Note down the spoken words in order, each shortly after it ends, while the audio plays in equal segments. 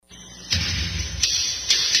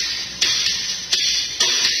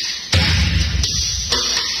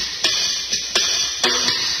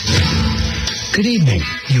Good evening.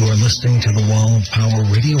 You are listening to the Wall of Power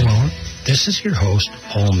Radio Hour. This is your host,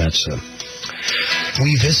 Paul Metza.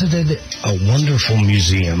 We visited a wonderful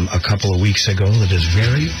museum a couple of weeks ago that is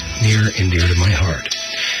very near and dear to my heart.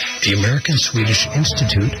 The American Swedish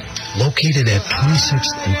Institute, located at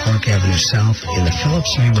 26th and Park Avenue South in the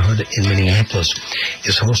Phillips neighborhood in Minneapolis,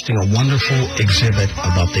 is hosting a wonderful exhibit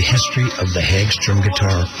about the history of the Hagstrom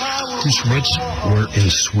guitar, whose roots were in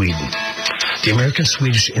Sweden. The American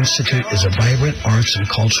Swedish Institute is a vibrant arts and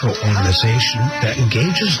cultural organization that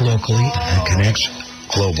engages locally and connects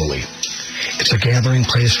globally. It's a gathering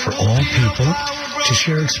place for all people to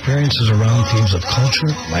share experiences around themes of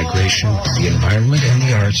culture, migration, the environment, and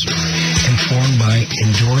the arts, informed by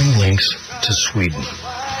enduring links to Sweden.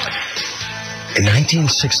 In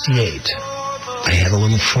 1968, I had a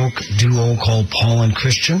little folk duo called Paul and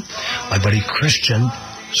Christian. My buddy Christian's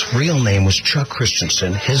real name was Chuck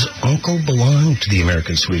Christensen. His uncle belonged to the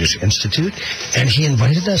American Swedish Institute, and he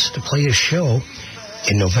invited us to play a show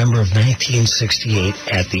in November of 1968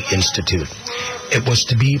 at the Institute. It was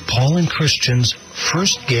to be Paul and Christian's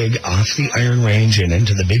first gig off the Iron Range and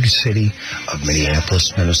into the big city of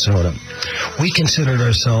Minneapolis, Minnesota. We considered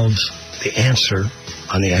ourselves the answer,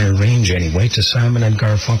 on the Iron Range anyway, to Simon and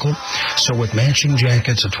Garfunkel. So with matching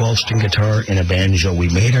jackets, a 12-string guitar, and a banjo, we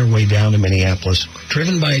made our way down to Minneapolis,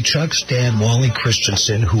 driven by Chuck's dad, Wally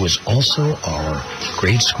Christensen, who was also our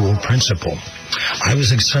grade school principal. I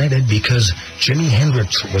was excited because Jimi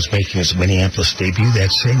Hendrix was making his Minneapolis debut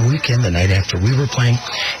that same weekend, the night after we were playing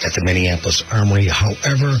at the Minneapolis Armory.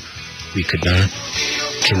 However, we could not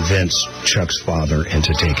convince Chuck's father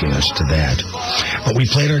into taking us to that. But we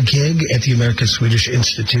played our gig at the American Swedish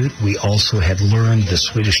Institute. We also had learned the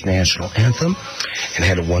Swedish national anthem and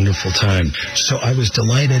had a wonderful time. So I was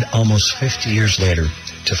delighted almost 50 years later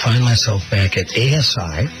to find myself back at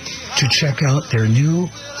ASI to check out their new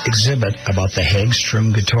exhibit about the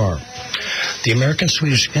Hagstrom guitar. The American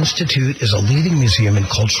Swedish Institute is a leading museum and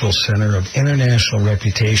cultural center of international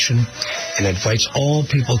reputation and invites all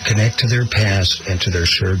people to connect to their past and to their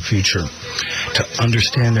shared future, to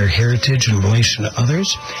understand their heritage in relation to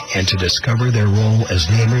others, and to discover their role as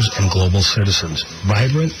neighbors and global citizens.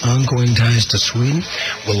 Vibrant, ongoing ties to Sweden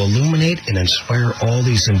will illuminate and inspire all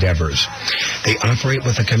these endeavors. They operate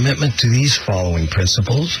with a commitment to these following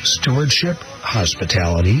principles: stewardship,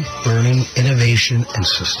 hospitality, learning, innovation, and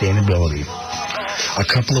sustainability. A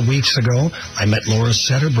couple of weeks ago, I met Laura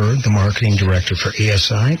Zetterberg, the marketing director for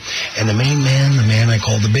ASI, and the main man, the man I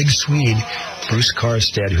call the Big Swede, Bruce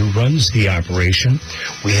Karstad, who runs the operation.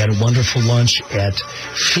 We had a wonderful lunch at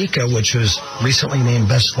Fika, which was recently named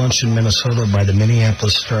Best Lunch in Minnesota by the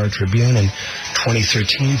Minneapolis Star-Tribune in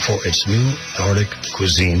 2013 for its new Nordic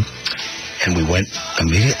cuisine. And we went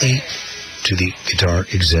immediately to the guitar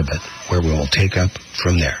exhibit, where we will take up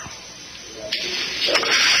from there.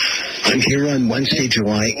 I'm here on Wednesday,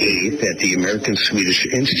 July 8th at the American Swedish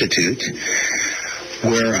Institute,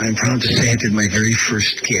 where I'm proud to say I did my very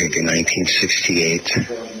first gig in 1968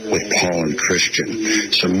 with Paul and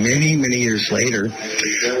Christian. So many, many years later,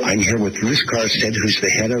 I'm here with Bruce Karstad, who's the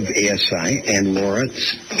head of ASI, and Laura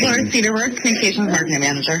Cederberg, Communications Marketing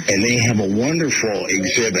Manager. And they have a wonderful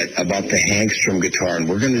exhibit about the Hagstrom guitar, and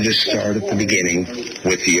we're going to just start at the beginning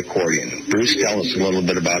with the accordion. Bruce, tell us a little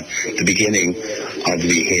bit about the beginning of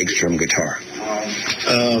the Hagstrom guitar.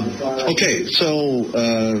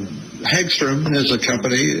 Hagstrom is a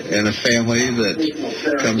company and a family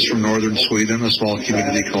that comes from northern Sweden, a small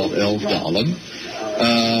community called Älvdalen.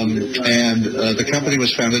 The company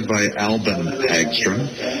was founded by Albin Hagstrom,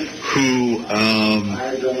 who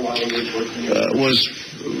was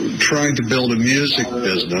trying to build a music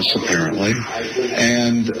business, apparently,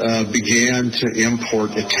 and began to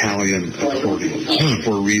import Italian accordions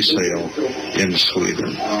for resale in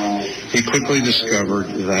Sweden. He quickly discovered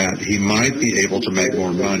that he might be able to make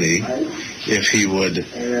more money if he would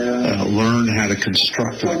learn how to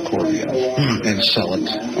construct an accordion and sell it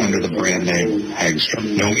under the brand name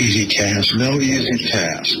Hagstrom. No easy task. No easy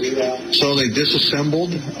task. So they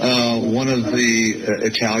disassembled one of the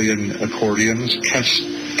Italian accordions,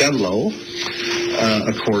 Castello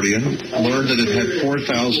accordion, learned that it had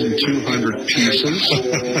 4,200 pieces,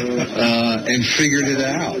 and figured it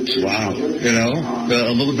out. Wow. You know,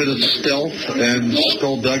 a little bit of stealth and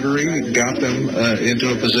skullduggery got them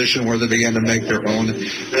into a position where they began to make their own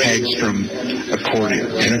Hagstrom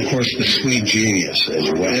accordion. And, of course, the Swede genius as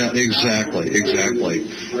well. Yeah, exactly.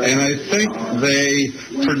 And I think they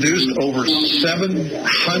produced over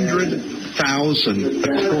 700 1,000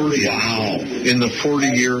 accordions in the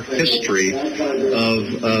 40-year history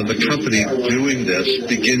of the company doing this,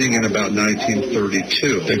 beginning in about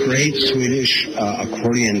 1932. The great Swedish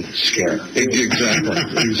accordion scare.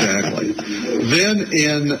 Exactly. Then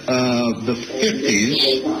in the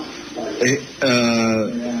 50s,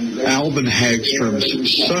 Alvin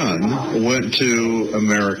Hagstrom's son went to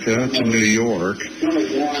America, to New York,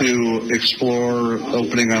 to explore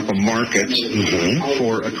opening up a market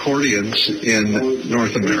for accordions in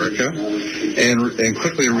North America, and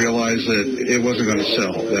quickly realized that it wasn't going to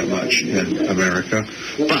sell that much in America.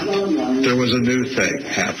 But there was a new thing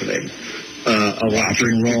happening.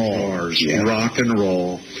 Electric guitars, rock and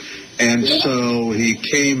roll. And so he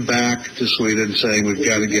came back to Sweden saying, we've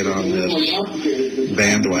got to get on this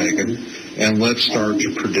bandwagon and let's start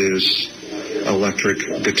to produce electric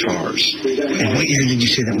guitars. And what year did you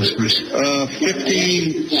say that was, Bruce?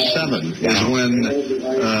 57 is when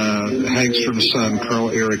Hagstrom's son, Carl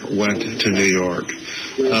Eric, went to New York.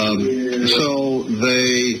 So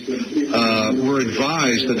they were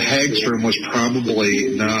advised that Hagstrom was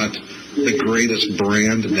probably not the greatest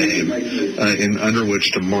brand name under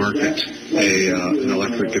which to market an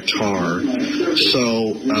electric guitar.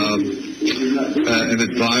 So an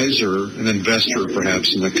advisor, an investor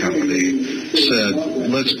perhaps in the company, said,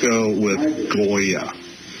 let's go with Goya.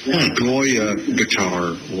 Goya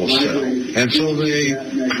guitar will sell. And so they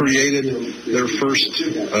created their first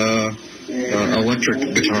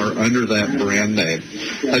electric guitar under that brand name,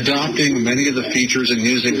 adopting many of the features and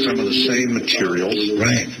using some of the same materials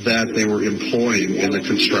that they were employing in the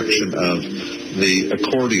construction of the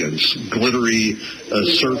accordions. Glittery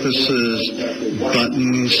surfaces,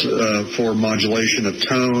 buttons for modulation of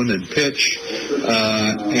tone and pitch,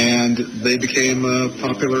 and they became a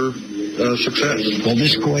popular success. Well,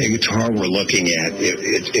 this Goya guitar we're looking at,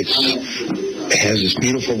 it has this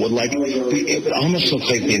beautiful wood-like, it almost looks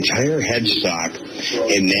like the entire headstock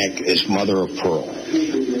and neck is mother of pearl.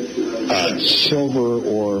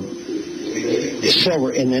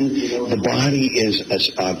 Silver, and then the body is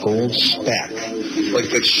a gold speck.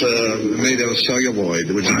 Like it's made out of celluloid,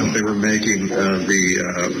 which is what they were making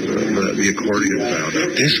the accordion out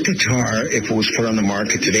of. This guitar, if it was put on the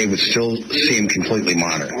market today, would still seem completely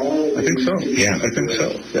modern. I think so. Yeah. I think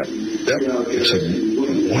so. Yeah. Yep. It's a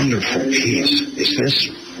wonderful piece. Is this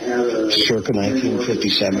circa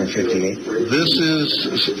 1957 or 58? This is,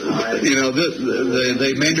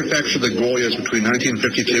 they manufactured the Goyas between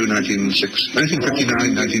 1959 and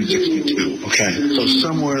 1962. Okay. So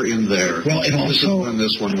somewhere in there. Well, it also, when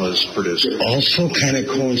this one was produced. Also kind of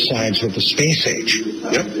coincides with the space age.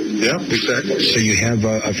 Yep, exactly. So you have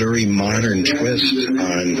a very modern twist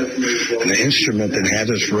on an instrument that has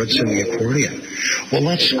its roots in the accordion. Well,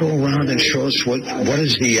 let's go around and show us what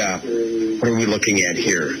are we looking at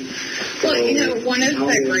here? Well, one of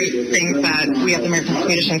the great things that we at the American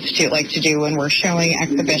Swedish Institute like to do when we're showing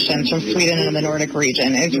exhibitions from Sweden and the Nordic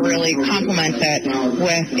region is really complement it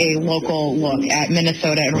with a local look at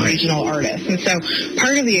Minnesota and regional artists. And so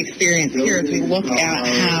part of the experience here is we look at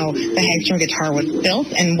how the Hagstrom guitar was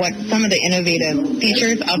built and what some of the innovative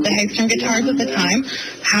features of the Hagstrom guitars at the time.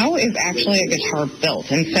 How is actually a guitar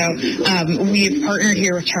built? And so we've partnered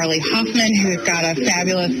here with Charlie Hoffman, who's got a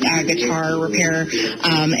fabulous guitar repair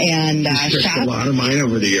and shop. A lot of mine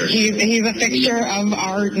over the years. He's a fixture of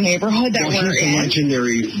our neighborhood that we're in.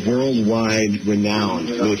 Legendary, worldwide renowned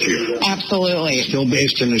luthier. Absolutely. Still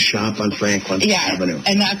based in a shop on Franklin Avenue.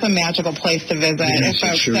 And that's a magical place to visit. Yes,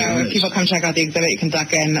 if people come check out the exhibit, you can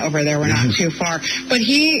duck in over there. We're not too far. But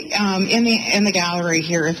he, in the gallery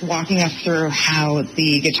here, is walking us through how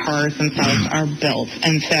the guitars themselves are built.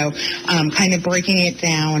 And so kind of breaking it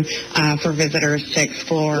down for visitors to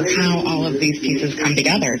explore how all of these pieces come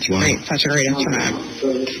together to create such a great instrument.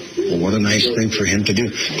 Well, what a nice thing for him to do.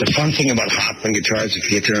 The fun thing about Hoffman guitars, if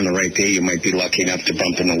you get there on the right day, you might be lucky enough to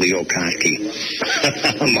bump into Leo Kottke,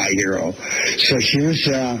 my hero. So here's,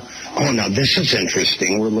 now this is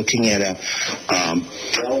interesting. We're looking at a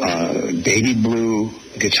baby blue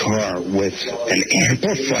guitar with an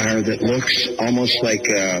amplifier that looks almost like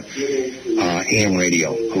a AM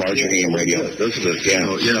radio, a larger AM radio. This is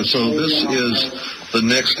it. So this is the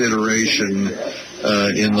next iteration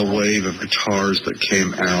in the wave of guitars that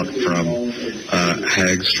came out from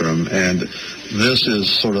Hagstrom, and this is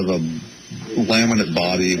sort of a laminate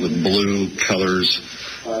body with blue colors.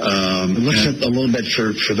 It looks a little bit,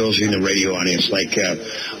 for those in the radio audience, like a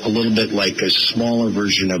little bit like a smaller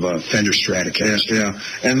version of a Fender Stratocaster. Yeah.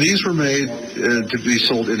 And these were made to be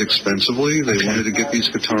sold inexpensively. They wanted to get these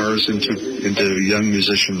guitars into young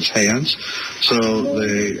musicians' hands, so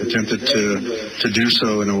they attempted to do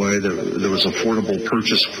so in a way that there was affordable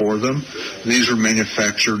purchase for them. These were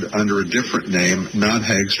manufactured under a different name, not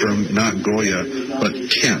Hagstrom, not Goya, but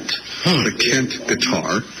Kent, the Kent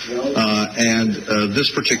guitar. And this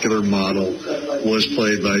particular model was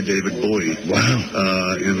played by David Bowie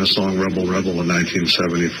in the song Rebel Rebel in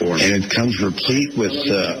 1974. And it comes replete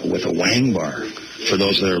with a wang bar for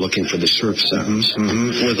those that are looking for the surf sounds.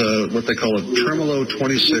 With what they call a Tremolo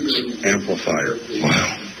 26 amplifier.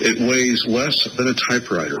 Wow. It weighs less than a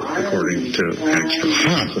typewriter, according to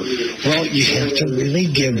Hagstrom. Well, you have to really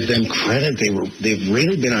give them credit. They've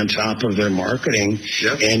really been on top of their marketing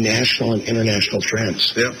and national and international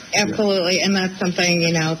trends. Yep. Absolutely, and that's something,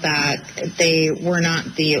 that they were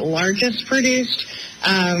not the largest produced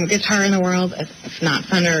guitar in the world, if not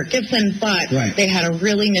Fender or Gibson, but they had a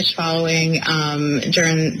really niche following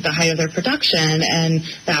during the height of their production, and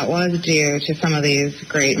that was due to some of these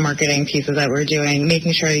great marketing pieces that we're doing,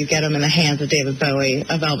 making sure you get them in the hands of David Bowie,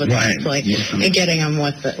 of Elvis Presley, and getting them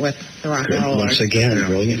with the rock and rollers. Once again,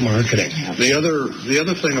 brilliant marketing. The other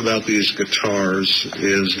thing about these guitars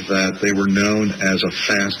is that they were known as a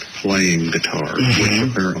fast-playing guitar, which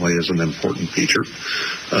apparently is an important feature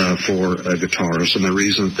for a guitarist. And the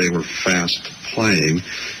reason that they were fast-playing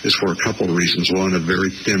is for a couple of reasons. One, a very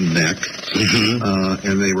thin neck,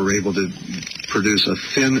 and they were able to produce a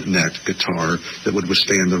thin-necked guitar that would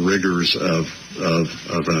withstand the rigors of a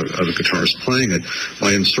guitarist playing it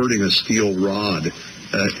by inserting a steel rod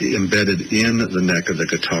embedded in the neck of the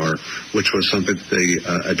guitar, which was something that they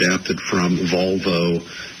adapted from Volvo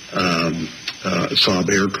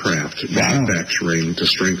Saab aircraft manufacturing to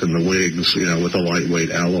strengthen the wings, with a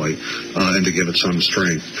lightweight alloy, and to give it some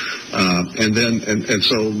strength. And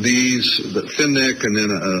so the thin neck and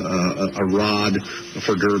then a rod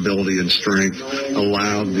for durability and strength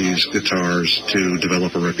allowed these guitars to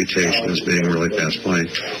develop a reputation as being really fast playing.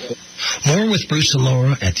 More with Bruce and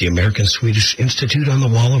Laura at the American Swedish Institute on the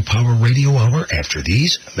Wall of Power Radio Hour after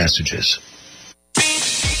these messages.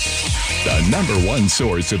 The number one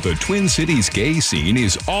source of the Twin Cities gay scene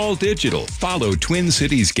is all digital. Follow Twin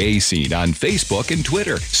Cities Gay Scene on Facebook and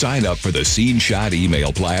Twitter. Sign up for the Scene Shot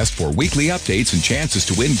email blast for weekly updates and chances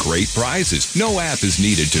to win great prizes. No app is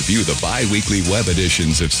needed to view the bi-weekly web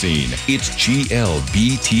editions of Scene. It's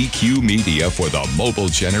GLBTQ media for the mobile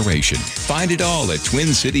generation. Find it all at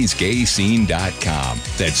TwinCitiesGayScene.com.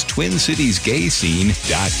 That's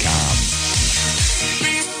TwinCitiesGayScene.com.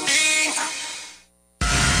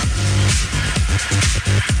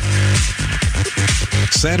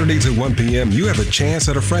 Saturdays at 1 p.m., you have a chance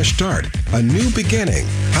at a fresh start, a new beginning.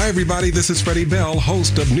 Hi, everybody. This is Freddie Bell,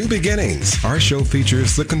 host of New Beginnings. Our show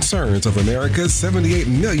features the concerns of America's 78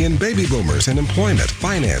 million baby boomers in employment,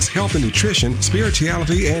 finance, health and nutrition,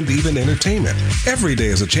 spirituality, and even entertainment. Every day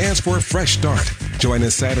is a chance for a fresh start. Join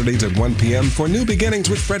us Saturdays at 1 p.m. for New Beginnings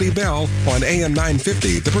with Freddie Bell on AM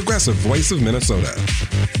 950, the progressive voice of Minnesota.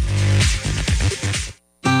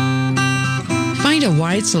 Find a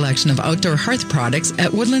wide selection of outdoor hearth products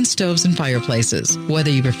at Woodland Stoves and Fireplaces.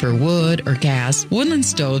 Whether you prefer wood or gas, Woodland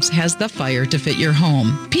Stoves has the fire to fit your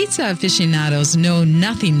home. Pizza aficionados know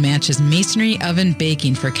nothing matches masonry oven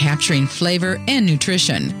baking for capturing flavor and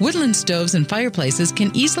nutrition. Woodland Stoves and Fireplaces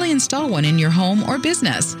can easily install one in your home or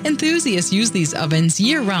business. Enthusiasts use these ovens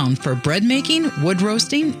year-round for bread making, wood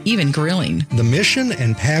roasting, even grilling. The mission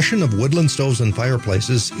and passion of Woodland Stoves and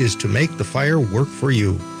Fireplaces is to make the fire work for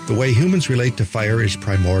you. The way humans relate to fire is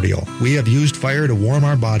primordial. We have used fire to warm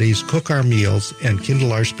our bodies, cook our meals, and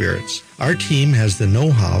kindle our spirits. Our team has the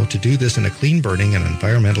know-how to do this in a clean-burning and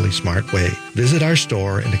environmentally smart way. Visit our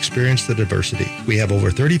store and experience the diversity. We have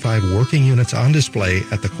over 35 working units on display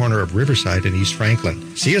at the corner of Riverside and East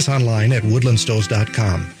Franklin. See us online at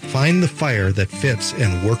woodlandstoves.com. Find the fire that fits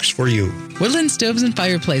and works for you. Woodland Stoves and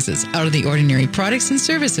Fireplaces, out of the ordinary products and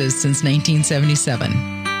services since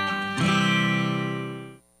 1977.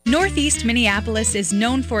 Northeast Minneapolis is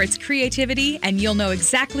known for its creativity, and you'll know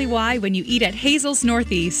exactly why when you eat at Hazel's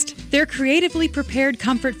Northeast. Their creatively prepared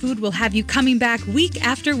comfort food will have you coming back week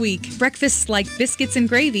after week. Breakfasts like biscuits and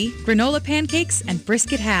gravy, granola pancakes, and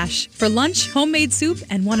brisket hash. For lunch, homemade soup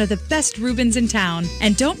and one of the best Reubens in town.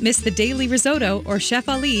 And don't miss the daily risotto or Chef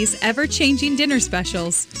Ali's ever-changing dinner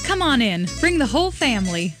specials. Come on in. Bring the whole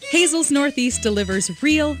family. Hazel's Northeast delivers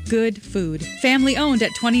real good food. Family owned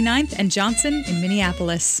at 29th and Johnson in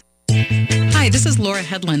Minneapolis. Hi, this is Laura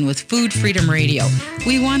Hedlund with Food Freedom Radio.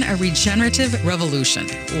 We want a regenerative revolution.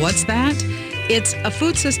 What's that? It's a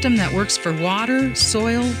food system that works for water,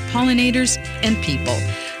 soil, pollinators, and people.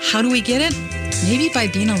 How do we get it? Maybe by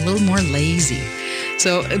being a little more lazy.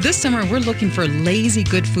 So this summer, we're looking for lazy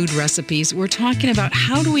good food recipes. We're talking about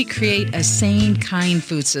how do we create a sane, kind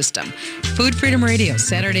food system. Food Freedom Radio,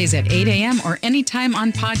 Saturdays at 8 a.m. or anytime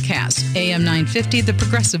on podcast. AM 950, the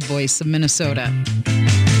progressive voice of Minnesota.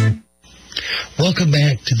 Welcome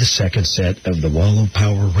back to the second set of the Wall of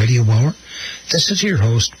Power Radio Hour. This is your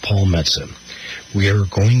host, Paul Metzen. We are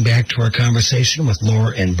going back to our conversation with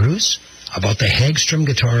Laura and Bruce about the Hagstrom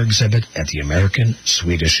guitar exhibit at the American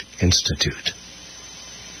Swedish Institute.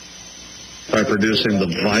 By producing the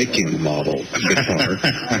Viking model guitar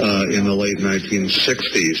in the late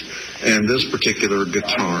 1960s. And this particular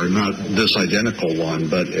guitar, not this identical one,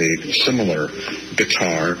 but a similar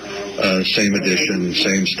guitar, same edition,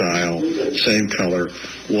 same style, same color,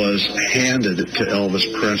 was handed to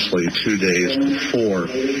Elvis Presley 2 days before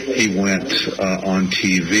he went on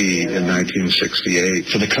TV in 1968.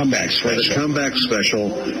 For the comeback special. For the comeback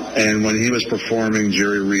special. And when he was performing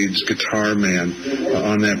Jerry Reed's Guitar Man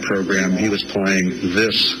on that program, he was playing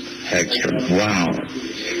this Hagstrom. Wow.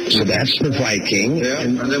 So that's the Viking. Yeah,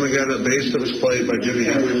 and then we got a bass that was played by Jimi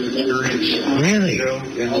Hendrix Experience. Really?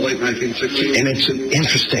 In the late 1960s. And it's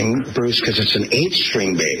interesting, Bruce, because it's an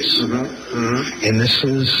 8-string bass. And this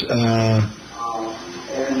is, a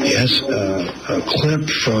clip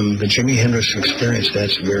from the Jimi Hendrix Experience.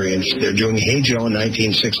 That's very interesting. They're doing Hey Joe in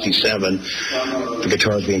 1967. The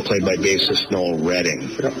guitar is being played by bassist Noel Redding.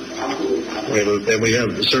 We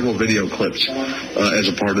have several video clips as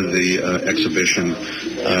a part of the exhibition,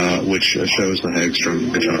 which shows the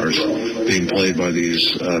Hagstrom guitars being played by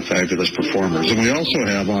these fabulous performers. And we also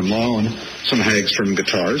have on loan some Hagstrom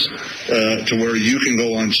guitars to where you can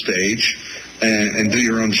go on stage and do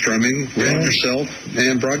your own strumming yourself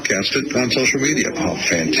and broadcast it on social media. Oh,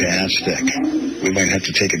 fantastic. We might have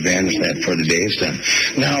to take advantage of that for the days then.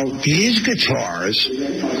 Now, these guitars,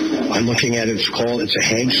 I'm looking at it, it's a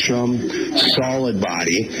Hagstrom solid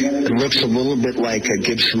body. It looks a little bit like a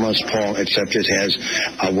Gibson Les Paul, except it has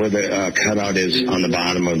where the cutout is on the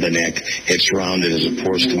bottom of the neck. It's rounded as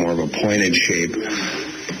opposed to more of a pointed shape.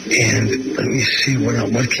 And let me see,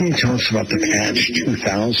 what can you tell us about the Patch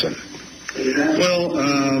 2000? Well,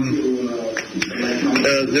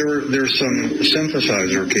 there's some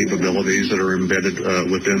synthesizer capabilities that are embedded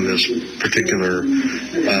within this particular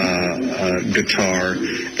guitar.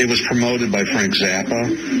 It was promoted by Frank Zappa,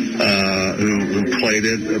 who played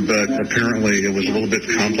it, but apparently it was a little bit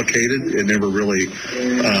complicated. It never really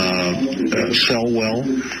sell well,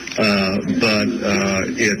 but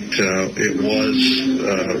it was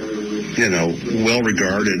well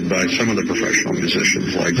regarded by some of the professional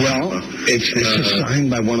musicians. It's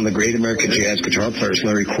signed by one of the great American jazz guitar players,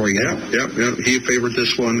 Larry Coryell. Yeah. He favored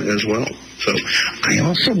this one as well. So I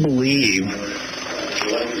also believe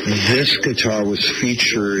this guitar was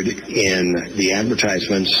featured in the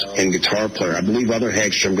advertisements in Guitar Player. I believe other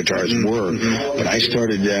Hagstrom guitars were, but I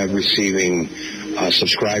started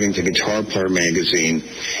subscribing to Guitar Player magazine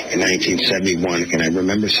in 1971, and I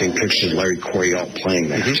remember seeing pictures of Larry Coryell playing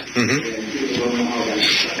that.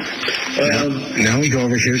 Now we go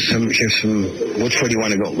over here's some. Which way do you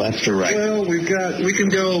want to go, left or right? Well, we can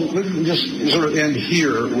just sort of end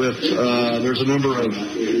here with there's a number of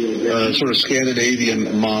sort of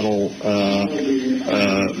Scandinavian model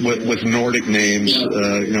with Nordic names.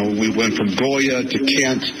 We went from Goya to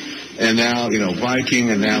Kent. And now,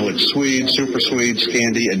 Viking, and now it's Swede, Super Swede,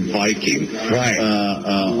 Scandi, and Viking. Right.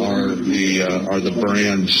 Are the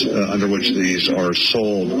brands under which these are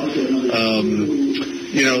sold.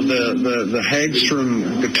 The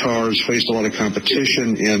Hagstrom guitars faced a lot of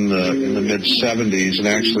competition in the mid-'70s, and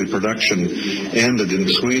actually production ended in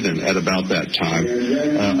Sweden at about that time.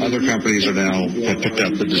 Other companies have picked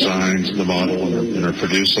up the designs, the model, and are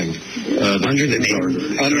producing under the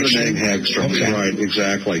name Hagstrom. Okay. Right,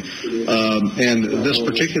 exactly. And this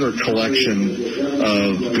particular collection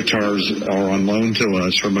of guitars are on loan to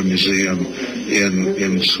us from a museum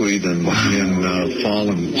in Sweden, in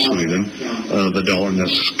Falun, Sweden, the Dalarnas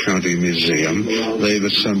County Museum. They've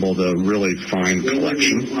assembled a really fine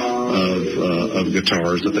collection of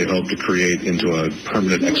guitars that they hope to create into a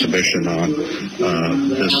permanent exhibition on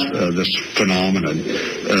this phenomenon.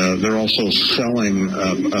 They're also selling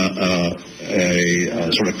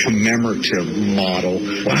a sort of commemorative model,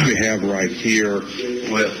 which we have right here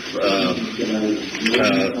with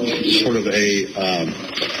sort of a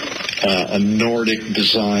Nordic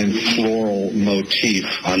design floral motif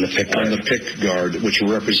on the pick guard, which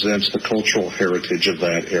represents the cultural heritage of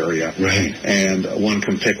that area. Right. And one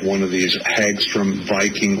can pick one of these Hagstrom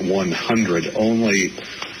Viking 100, only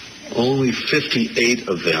only 58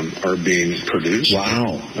 of them are being produced.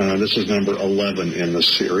 Wow. This is number 11 in the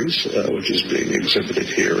series, which is being exhibited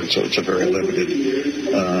here. And so it's a very limited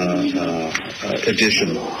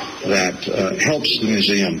edition that helps the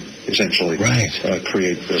museum essentially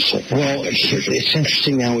create this. Well, it's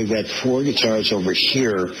interesting now we've got 4 guitars over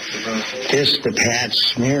here. This, the Pat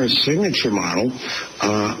Smear signature model.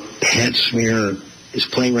 Pat Smear is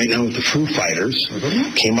playing right now with the Foo Fighters.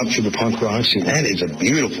 Came up through the punk rock scene. That is a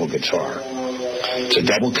beautiful guitar. It's a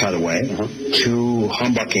double cutaway, 2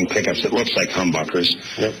 humbucking pickups. It looks like humbuckers.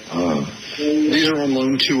 Yep. These are on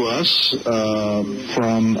loan to us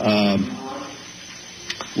from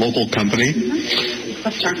local company.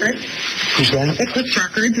 Eclipse Records. Who's that? Eclipse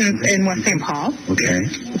Records in West St. Paul. Okay.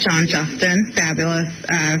 John Justin, fabulous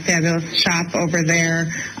shop over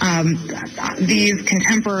there. These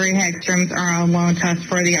contemporary Hagströms are on loan to us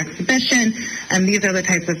for the exhibition, and these are the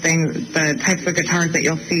types of guitars that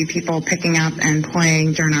you'll see people picking up and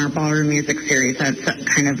playing during our ballroom music series. That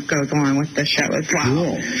kind of goes along with the show as well.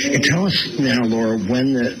 Cool. And tell us now, Laura,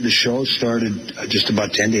 when the show started, just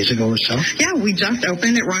about 10 days ago or so? Yeah, we just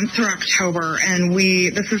opened. It runs through October, and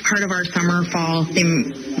this is part of our summer fall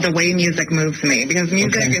theme, The Way Music Moves Me, because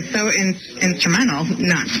music is so instrumental,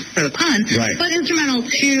 not for the pun, but instrumental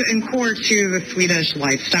to and core to the Swedish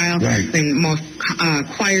lifestyle. Right. I mean, most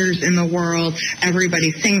choirs in the world,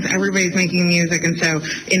 everybody sings, everybody's making music, and so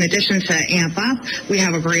in addition to Amp Up, we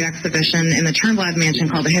have a great exhibition in the Turnblad Mansion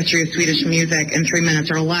called The History of Swedish Music in 3 minutes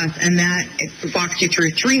or less, and that walks you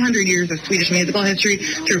through 300 years of Swedish musical history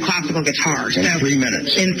through classical guitars. In 3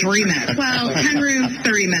 minutes. In 3 minutes. Well, 10 rooms,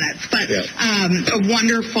 30 minutes. But a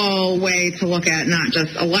wonderful way to look at not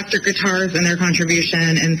just electric guitars and their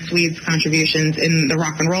contribution and Swedes' contributions in the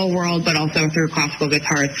rock and roll world, but also through classical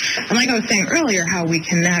guitars. And like I was saying earlier, how we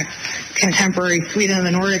connect contemporary Sweden and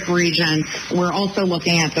the Nordic region, we're also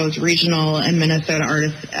looking at those regional and Minnesota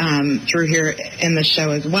artists through here in the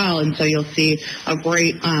show as well. And so you'll see a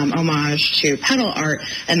great homage to pedal art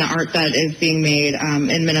and the art that is being made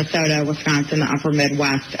in Minnesota, Wisconsin, the upper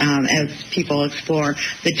Midwest, as people explore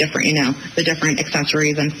the different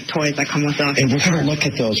accessories and toys that come with us. And we're going to look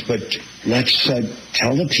at those, but let's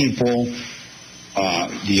tell the people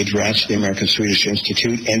the address, the American Swedish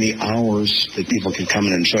Institute, and the hours that people can come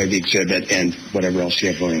and enjoy the exhibit and whatever else you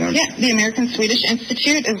have going on. Yeah, the American Swedish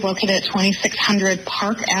Institute is located at 2600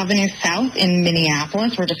 Park Avenue South in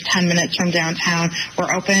Minneapolis. We're just 10 minutes from downtown.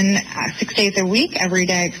 We're open 6 days a week, every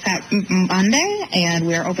day except Monday, and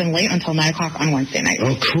we're open late until 9 o'clock on Wednesday night.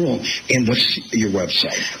 Oh, cool. And what's your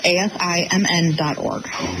website? ASIMN.org.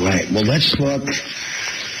 All right. Well, let's look.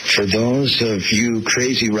 For those of you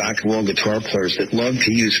crazy rock and roll guitar players that love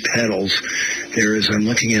to use pedals, I'm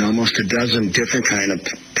looking at almost a dozen different kind of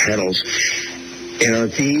pedals. And are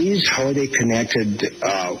these, how are they connected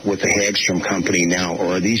with the Hagström company now,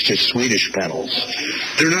 or are these just Swedish pedals?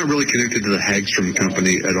 They're not really connected to the Hagström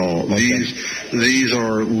company at all. Okay. These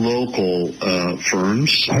are local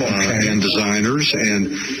firms and designers,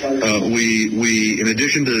 and we in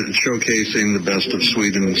addition to showcasing the best of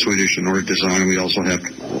Sweden and Swedish and Nordic design, we also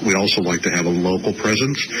like to have a local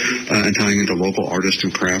presence and tying into local artists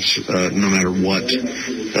and crafts, no matter what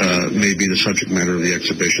may be the subject matter of the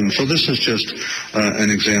exhibition. So this is just an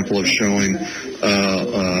example of showing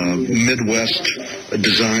Midwest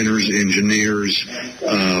designers, engineers,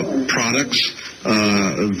 products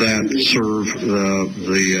that serve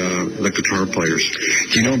the guitar players.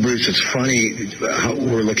 Do you know, Bruce, it's funny how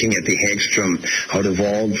we're looking at the Hagström, how it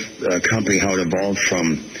evolved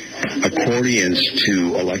from accordions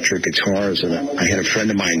to electric guitars. And I had a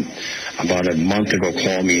friend of mine about a month ago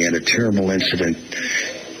call me and had a terrible incident.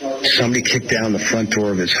 Somebody kicked down the front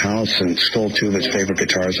door of his house and stole 2 of his favorite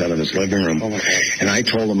guitars out of his living room. And I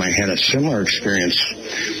told him I had a similar experience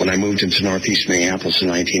when I moved into Northeast Minneapolis in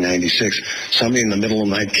 1996. Somebody in the middle of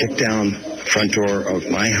the night kicked down the front door of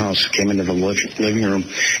my house, came into the living room,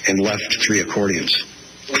 and left 3 accordions.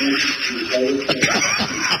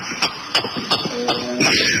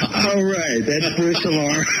 All right, that's Bruce and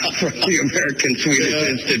Laura from the American Swedish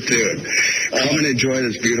Institute. Come and enjoy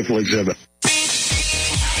this beautiful exhibit.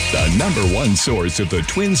 The #1 source of the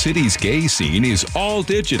Twin Cities gay scene is all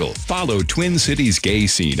digital. Follow Twin Cities Gay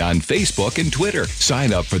Scene on Facebook and Twitter.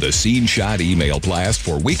 Sign up for the Scene Shot email blast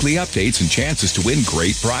for weekly updates and chances to win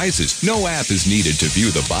great prizes. No app is needed to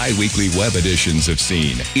view the bi-weekly web editions of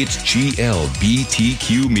Scene. It's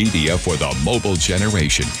GLBTQ media for the mobile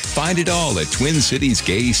generation. Find it all at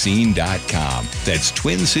TwinCitiesGayScene.com. That's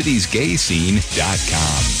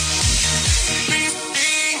TwinCitiesGayScene.com.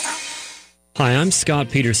 Hi, I'm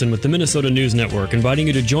Scott Peterson with the Minnesota News Network, inviting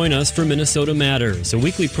you to join us for Minnesota Matters, a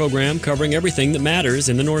weekly program covering everything that matters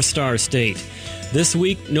in the North Star State. This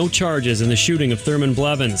week, no charges in the shooting of Thurman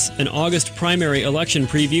Blevins. An August primary election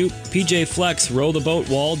preview, PJ Fleck's Row the Boat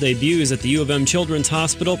Wall debuts at the U of M Children's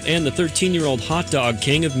Hospital, and the 13-year-old hot dog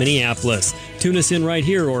king of Minneapolis. Tune us in right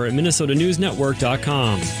here or at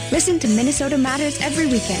MinnesotaNewsNetwork.com. Listen to Minnesota Matters every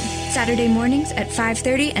weekend, Saturday mornings at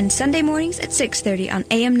 5:30 and Sunday mornings at 6:30 on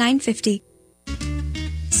AM 950.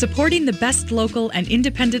 Supporting the best local and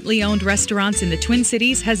independently owned restaurants in the Twin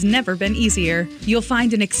Cities has never been easier. You'll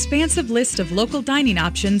find an expansive list of local dining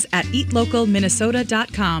options at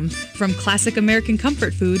eatlocalminnesota.com, from classic American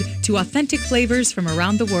comfort food to authentic flavors from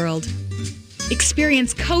around the world.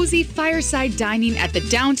 Experience cozy fireside dining at the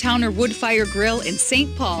Downtowner Woodfire Grill in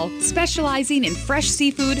St. Paul, specializing in fresh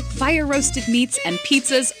seafood, fire-roasted meats, and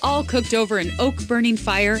pizzas, all cooked over an oak-burning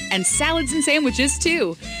fire, and salads and sandwiches,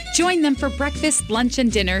 too. Join them for breakfast, lunch, and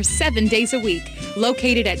dinner 7 days a week.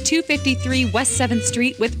 Located at 253 West 7th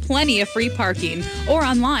Street with plenty of free parking, or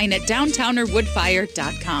online at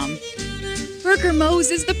downtownerwoodfire.com. Burger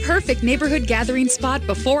Mo's is the perfect neighborhood gathering spot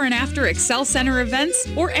before and after Excel Center events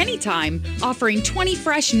or anytime, offering 20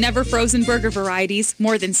 fresh, never frozen burger varieties,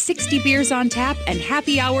 more than 60 beers on tap, and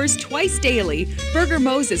happy hours twice daily. Burger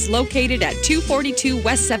Mo's is located at 242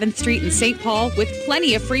 West 7th Street in St. Paul with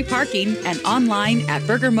plenty of free parking, and online at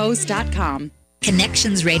burgermos.com.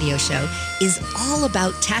 Connections Radio Show is all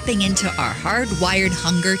about tapping into our hardwired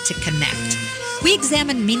hunger to connect. We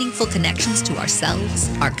examine meaningful connections to ourselves,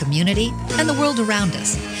 our community, and the world around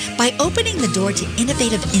us. By opening the door to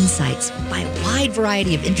innovative insights by a wide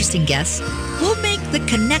variety of interesting guests, we'll make the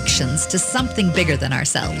connections to something bigger than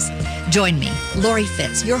ourselves. Join me, Lori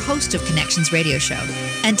Fitz, your host of Connections Radio Show,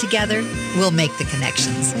 and together we'll make the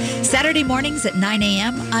connections. Saturday mornings at 9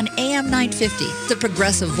 a.m. on AM 950, the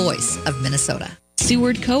progressive voice of Minnesota.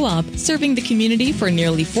 Seward Co-op, serving the community for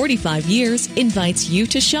nearly 45 years, invites you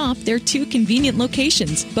to shop their 2 convenient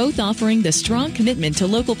locations, both offering the strong commitment to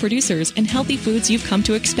local producers and healthy foods you've come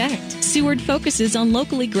to expect. Seward focuses on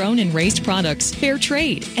locally grown and raised products, fair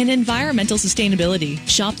trade, and environmental sustainability.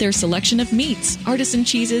 Shop their selection of meats, artisan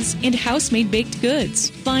cheeses, and house-made baked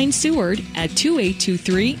goods. Find Seward at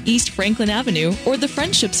 2823 East Franklin Avenue or the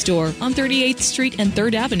Friendship Store on 38th Street and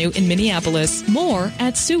 3rd Avenue in Minneapolis. More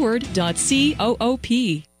at seward.coop.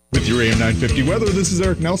 With your AM 950 weather, this is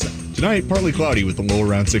Eric Nelson. Tonight, partly cloudy with a low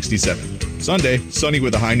around 67. Sunday, sunny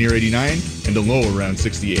with a high near 89 and a low around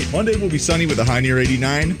 68. Monday will be sunny with a high near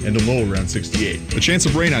 89 and a low around 68. A chance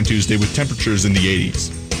of rain on Tuesday with temperatures in the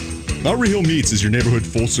 80s. Lowry Hill Meats is your neighborhood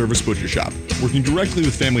full-service butcher shop, working directly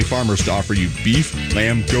with family farmers to offer you beef,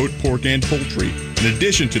 lamb, goat, pork, and poultry, in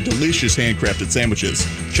addition to delicious handcrafted sandwiches.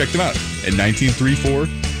 Check them out at 1934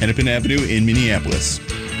 Hennepin Avenue in Minneapolis.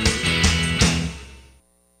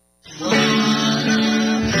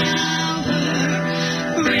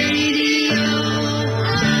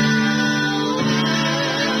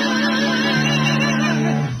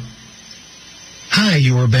 Hi,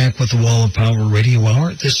 you are back with the Wall of Power Radio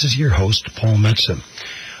Hour. This is your host, Paul Metzen.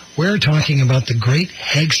 We're talking about the Great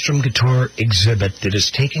Hagstrom Guitar exhibit that is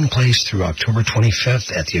taking place through October 25th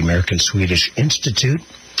at the American Swedish Institute.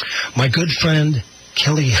 My good friend,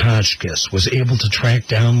 Kelly Hotchkiss, was able to track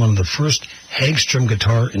down one of the first Hagstrom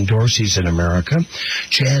guitar endorsees in America,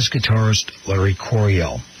 jazz guitarist Larry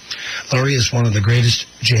Coryell. Larry is one of the greatest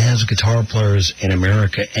jazz guitar players in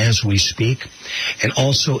America as we speak, and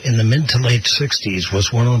also in the mid to late 60s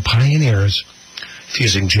was one of the pioneers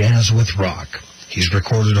fusing jazz with rock. He's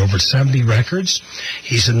recorded over 70 records.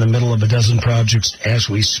 He's in the middle of a dozen projects as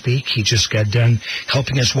we speak. He just got done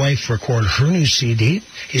helping his wife record her new CD.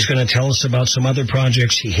 He's going to tell us about some other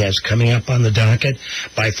projects he has coming up on the docket.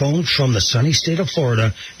 By phone from the sunny state of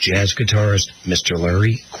Florida, jazz guitarist Mr.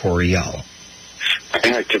 Larry Coryell. I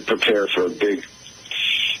had to prepare for a big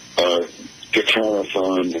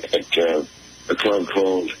guitar-a-thon at a club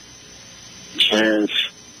called Jazz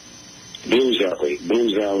Blues Alley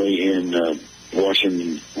in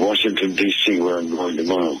Washington, D.C., where I'm going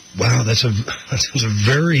tomorrow. Wow, that's a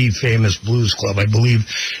very famous blues club. I believe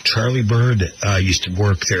Charlie Bird used to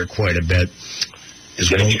work there quite a bit as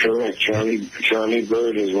well. That's correct. Charlie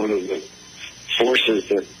Bird is one of the forces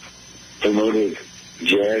that promoted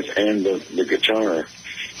jazz and the guitar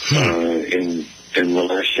in the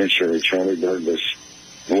last century. Charlie Bird was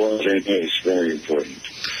and is very important.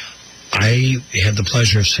 I had the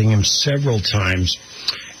pleasure of seeing him several times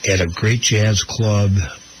at a great jazz club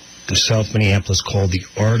in South Minneapolis called the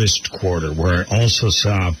Artist Quarter, where I also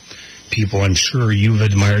saw people I'm sure you've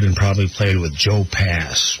admired and probably played with: Joe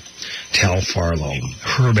Pass, Tal Farlow,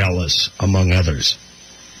 Herb Ellis, among others.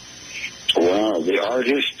 Wow,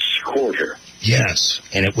 Artist's Quarter. Yes,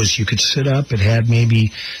 and it was, you could sit up. It had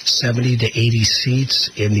maybe 70 to 80 seats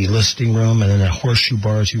in the listing room, and then a horseshoe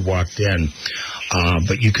bar as you walked in.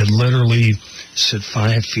 But you could literally sit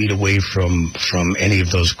 5 feet away from any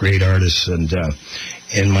of those great artists, and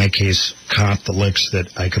in my case, cop the licks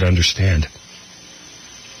that I could understand.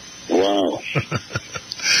 Wow.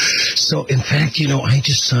 So, in fact, I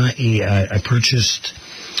just saw I purchased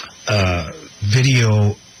a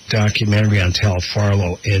video documentary on Tal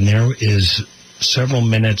Farlow, and there is several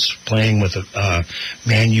minutes playing with a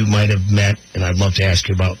man you might have met, and I'd love to ask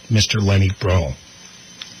you about Mr. Lenny Breau.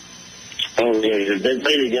 Oh, yeah. Did they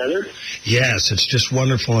play together? Yes, it's just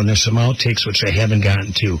wonderful, and there's some outtakes which I haven't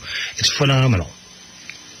gotten to. It's phenomenal.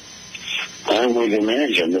 I would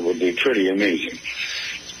imagine it would be pretty amazing.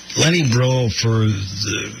 Lenny Breau, for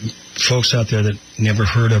the folks out there that never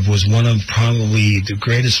heard of, was one of probably the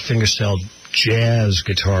greatest fingerstyle jazz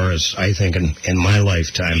guitarists, I think, in my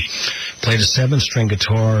lifetime. Played a 7-string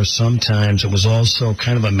guitar sometimes. It was also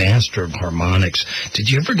kind of a master of harmonics.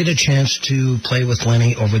 Did you ever get a chance to play with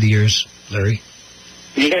Lenny over the years, Larry?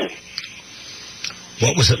 Yeah.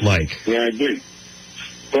 What was it like? Yeah, I did.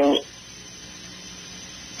 Well,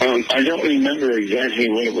 I don't remember exactly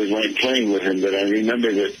what it was like playing with him, but I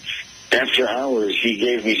remember that after hours, he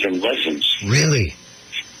gave me some lessons. Really?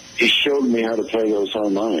 He showed me how to play those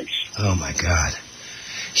harmonics. Oh, my God.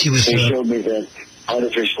 He showed me that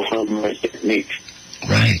artificial harmonic technique.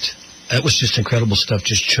 Right. That was just incredible stuff.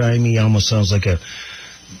 Just chimey, almost sounds like a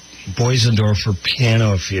Boisendorfer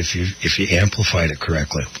piano if you amplified it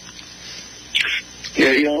correctly.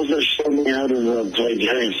 Yeah, he also showed me how to play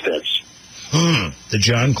giant steps. The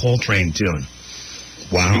John Coltrane tune.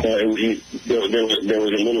 Wow. There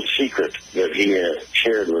was a little secret that he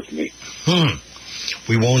shared with me.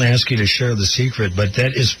 We won't ask you to share the secret, but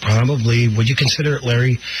that is probably, would you consider it,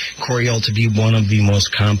 Larry Coryell, to be one of the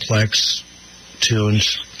most complex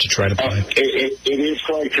tunes to try to play? It is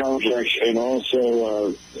quite complex, and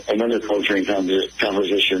also another Coltrane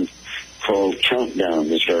composition called Countdown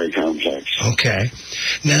is very complex. Okay.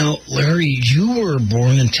 Now, Larry, you were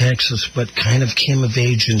born in Texas, but kind of came of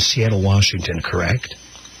age in Seattle, Washington, correct?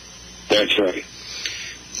 That's right.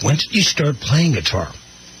 When did you start playing guitar?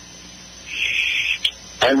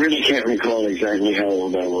 I really can't recall exactly how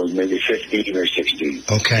old I was, maybe 15 or 16.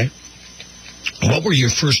 Okay. What were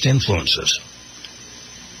your first influences?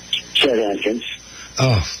 Chet Atkins.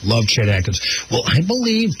 Oh, love Chet Atkins. Well, I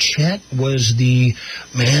believe Chet was the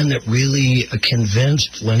man that really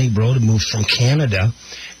convinced Lenny Breau to move from Canada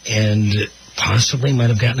and possibly might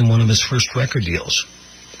have gotten him one of his first record deals.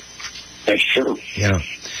 That's true. Yeah.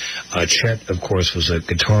 Chet, of course, was a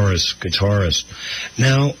guitarist.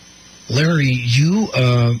 Now, Larry, you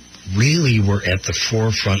really were at the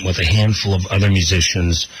forefront with a handful of other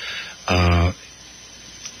musicians.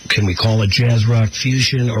 Can we call it jazz rock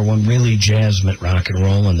fusion, or one really jazz met rock and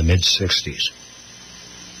roll in the mid-'60s?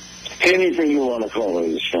 Anything you want to call it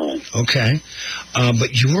is fine. Okay.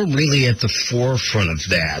 But you were really at the forefront of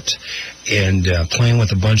that and playing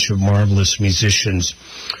with a bunch of marvelous musicians.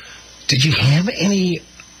 Did you have any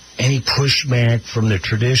pushback from the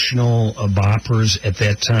traditional boppers at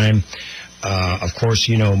that time? Of course,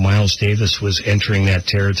 Miles Davis was entering that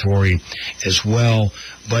territory as well.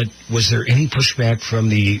 But was there any pushback from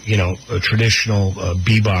the, traditional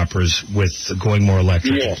beboppers with going more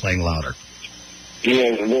electric and playing louder?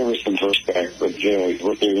 Yeah, there was some pushback, but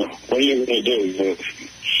what are you going to do?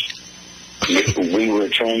 We were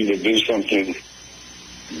trying to do something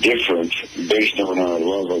different based on our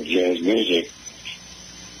love of jazz music.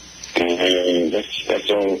 And that's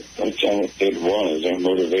all it was. Our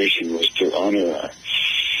motivation was to honor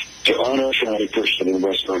Charlie Person and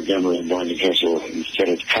Wes Montgomery and Barney Kessel. Instead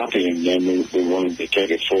of copying them, we wanted to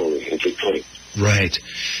take it forward if we could. Right.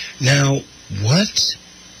 Now, what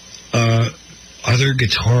other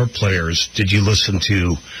guitar players did you listen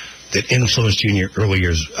to that influenced you in your early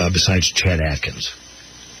years besides Chet Atkins?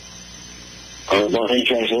 Barney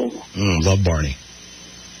Kessel. Love Barney.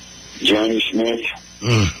 Johnny Smith.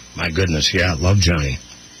 My goodness, yeah, love Johnny.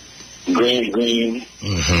 Grant Green.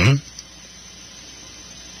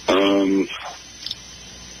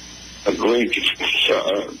 A great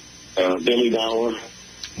Billy Bauer.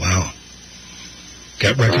 Wow.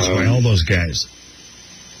 Got records by all those guys.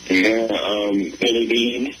 Yeah, Billy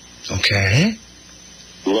Bean. Okay.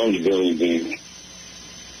 Loved Billy Bean.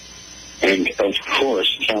 And, of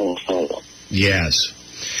course, Tal Farlow. Yes.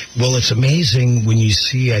 Well, it's amazing when you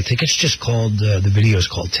see, I think it's just called, the video is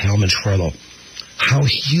called Talmadge Farlow, how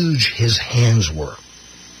huge his hands were.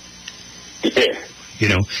 Yeah. you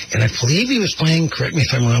know. And I believe he was playing, correct me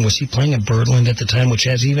if I'm wrong, was he playing a Birdland at the time, which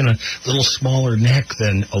has even a little smaller neck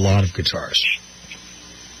than a lot of guitars?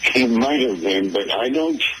 He might have been, but I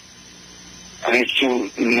don't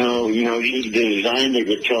know. You know, he designed a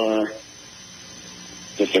guitar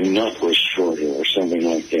that the nut was shorter or something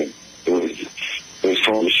like that. It was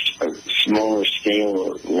called a smaller scale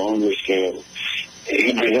or longer scale.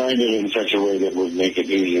 He designed it in such a way that would make it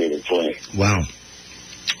easier to play. Wow.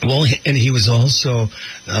 Well, and he was also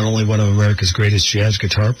not only one of America's greatest jazz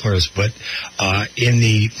guitar players, but in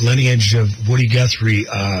the lineage of Woody Guthrie,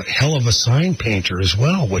 hell of a sign painter as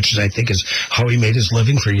well, which I think is how he made his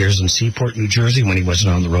living for years in Seaport, New Jersey, when he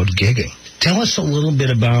wasn't on the road gigging. Tell us a little bit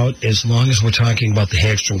about, as long as we're talking about the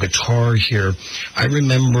Hagstrom guitar here, I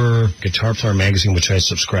remember Guitar Player magazine, which I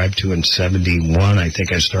subscribed to in 71, I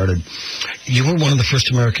think I started. You were one of the first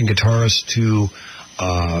American guitarists to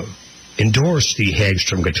endorse the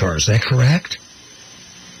Hagstrom guitar. Is that correct?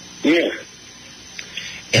 Yeah.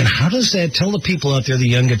 And how does that, tell the people out there, the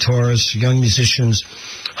young guitarists, young musicians,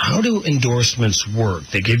 how do endorsements work?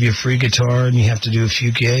 They give you a free guitar and you have to do a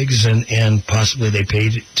few gigs and possibly they pay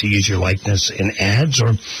to use your likeness in ads?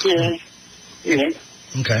 Or Yeah.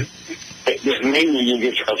 Okay. Mainly you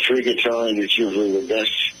get a free guitar and it's usually the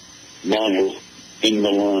best model in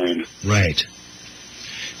the line. Right.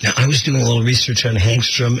 Now, I was doing a little research on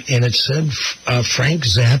Hagstrom, and it said Frank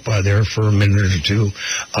Zappa there for a minute or two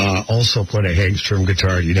also played a Hagstrom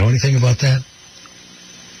guitar. Do you know anything about that?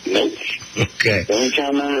 Nope. Okay.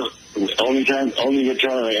 The only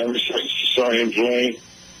guitar I ever saw him play,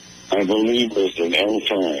 I believe, was an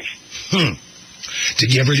L5.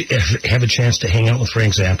 Did you ever have a chance to hang out with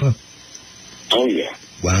Frank Zappa? Oh, yeah.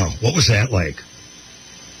 Wow. What was that like?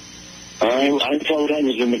 I thought I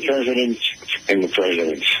was in the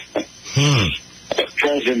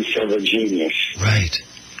presence of a genius. Right.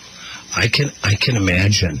 I can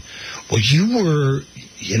imagine. Well,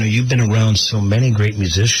 you've been around so many great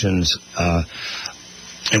musicians.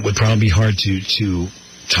 It would probably be hard to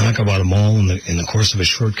talk about them all in the course of a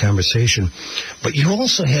short conversation. But you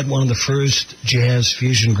also had one of the first jazz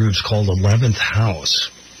fusion groups called 11th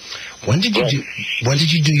House. When did you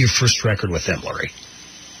do your first record with them, Larry?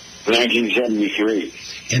 1973.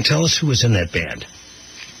 And tell us who was in that band.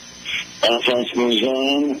 Alphonse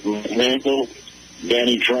Mouzon, Mike Mantle,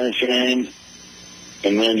 Danny Trifan,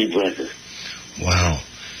 and Randy Brecker. Wow.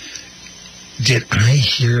 Did I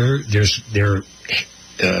hear there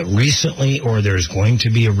recently, or there's going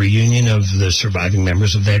to be a reunion of the surviving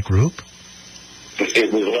members of that group?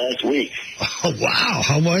 It was last week. Oh, wow.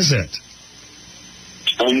 How was it?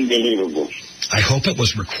 Unbelievable. I hope it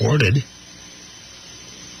was recorded.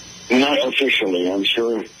 Not officially. I'm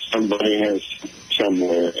sure somebody has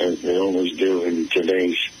somewhere, as they always do in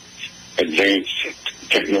today's advanced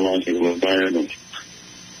technological environment.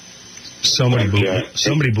 Somebody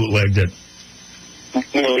bootlegged it.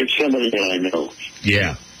 No, it's somebody that I know.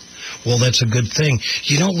 Yeah. Well, that's a good thing.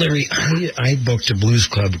 You know, Larry, I booked a blues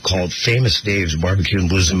club called Famous Dave's Barbecue and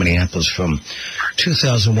Blues in Minneapolis from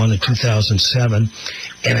 2001 to 2007,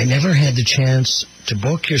 and I never had the chance to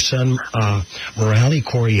book your son, Morale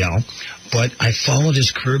Coryell, but I followed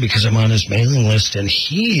his career because I'm on his mailing list, and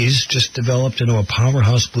he's just developed into a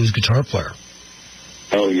powerhouse blues guitar player.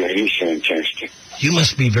 Oh, yeah, he's fantastic. You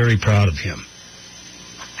must be very proud of him.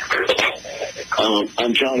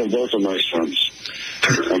 I'm proud of both of my sons.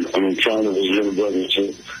 I'm proud of his little brother,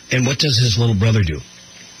 too. And what does his little brother do?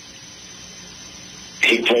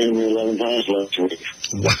 He played in the 11th House last week.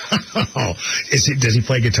 Wow. Does he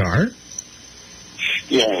play guitar?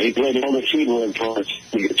 Yeah, he played all the keyboard parts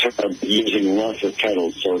of the guitar using lots of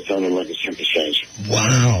pedals, so it sounded like a synthesizer.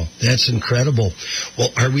 Wow, that's incredible.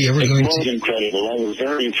 Well, are we ever going to... It was incredible. I was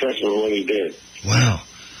very impressed with what he did. Wow.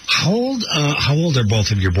 How old are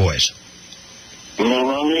both of your boys?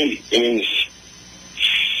 Morale is...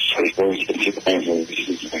 I suppose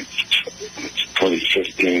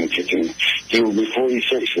 2015, 15. He will be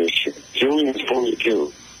 46 this year. Julian's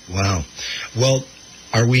 42. Wow. Well,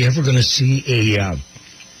 are we ever going to see a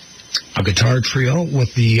guitar trio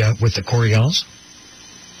with the Coryells?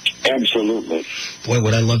 Absolutely. Boy,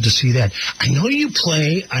 would I love to see that. I know you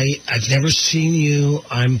play. I've never seen you.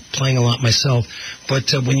 I'm playing a lot myself.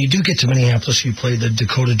 But when you do get to Minneapolis, you play the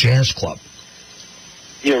Dakota Jazz Club.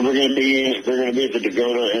 Yeah, we're going to be at the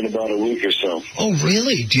Dakota in about a week or so. Oh,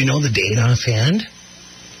 really? Do you know the date offhand?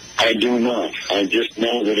 I do not. I just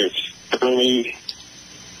know that it's early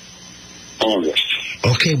August.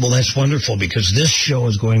 Okay, well, that's wonderful because this show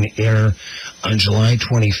is going to air on July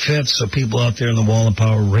 25th. So people out there in the Wall of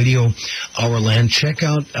Power Radio Hour land, check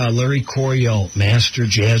out Larry Coryell, master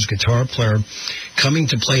jazz guitar player, coming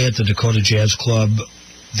to play at the Dakota Jazz Club,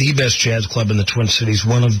 the best jazz club in the Twin Cities,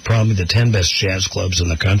 one of probably the 10 best jazz clubs in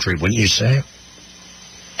the country, wouldn't you say?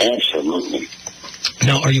 Absolutely.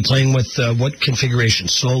 Now, are you playing with what configuration?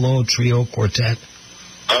 Solo, trio, quartet?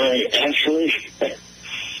 I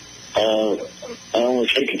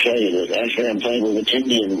almost hate to tell you this. Actually, I'm playing with an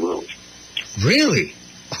Indian group. Really?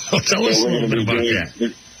 Tell us a little bit about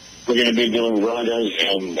that. We're going to be doing ragas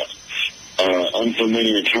and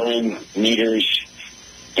unfamiliar time meters,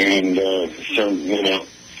 and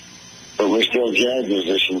but we're still jazz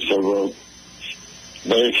musicians, so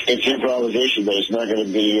but it's improvisation, but it's not going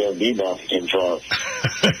to be bebop improv.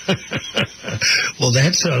 Well,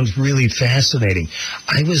 that sounds really fascinating.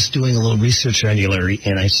 I was doing a little research on you, Larry,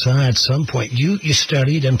 and I saw at some point you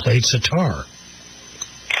studied and played sitar.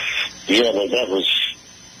 Yeah, but that was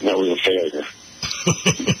a failure.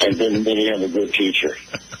 I didn't really have a good teacher.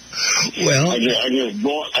 Well, I just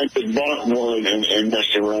bought one and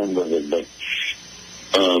messed around with it, but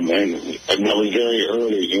and that was very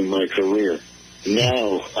early in my career.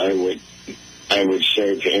 Now I would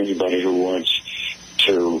say to anybody who wants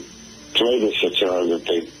to play the sitar that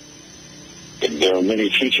there are many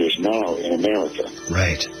teachers now in America,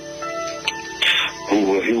 right, who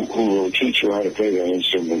will teach you how to play that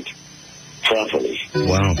instrument properly.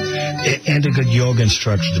 Wow. And a good yoga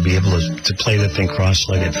instructor to be able to play that thing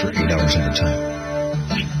cross-legged for 8 hours at a time.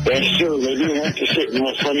 That's true. They do have to sit in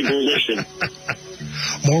a funny position.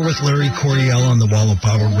 More with Larry Coryell on the Wall of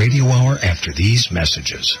Power Radio Hour after these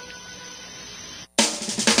messages.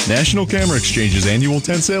 National Camera Exchange's annual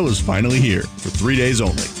tent sale is finally here for 3 days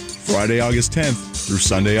only. Friday, August 10th through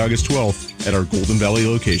Sunday, August 12th at our Golden Valley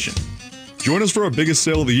location. Join us for our biggest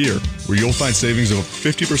sale of the year, where you'll find savings of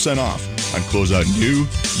 50% off on closeout new,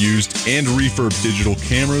 used, and refurbed digital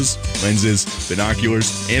cameras, lenses,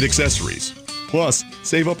 binoculars, and accessories. Plus,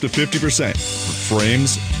 save up to 50% for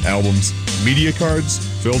frames, albums, media cards,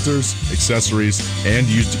 filters, accessories, and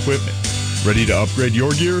used equipment. Ready to upgrade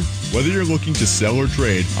your gear? Whether you're looking to sell or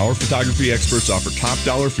trade, our photography experts offer top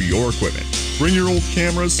dollar for your equipment. Bring your old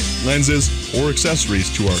cameras, lenses, or accessories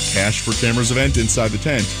to our Cash for Cameras event inside the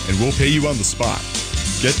tent, and we'll pay you on the spot.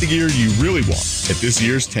 Get the gear you really want at this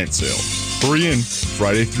year's tent sale. Hurry in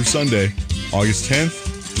Friday through Sunday, August 10th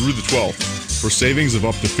through the 12th, for savings of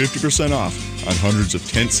up to 50% off on hundreds of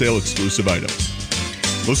tent sale exclusive items.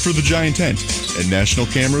 Look for the giant tent at National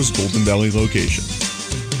Camera's Golden Valley location.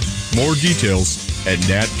 More details at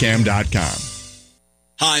natcam.com.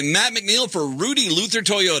 Hi, Matt McNeil for Rudy Luther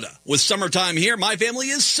Toyota. With summertime here, my family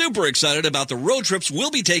is super excited about the road trips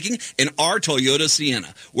we'll be taking in our Toyota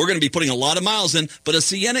Sienna. We're going to be putting a lot of miles in, but a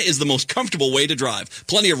Sienna is the most comfortable way to drive.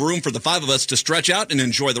 Plenty of room for the 5 of us to stretch out and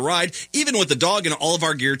enjoy the ride, even with the dog and all of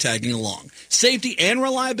our gear tagging along. Safety and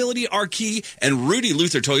reliability are key, and Rudy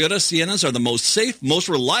Luther Toyota Siennas are the most safe, most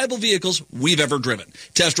reliable vehicles we've ever driven.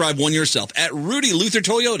 Test drive one yourself at Rudy Luther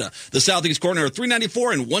Toyota, the southeast corner of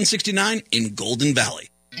 394 and 169 in Golden Valley.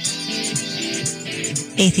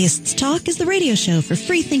 Atheists Talk is the radio show for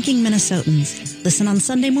free-thinking Minnesotans. Listen on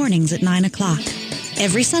Sunday mornings at 9 o'clock.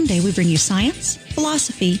 Every Sunday we bring you science,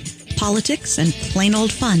 philosophy, politics, and plain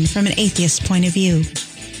old fun from an atheist's point of view.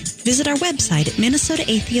 Visit our website at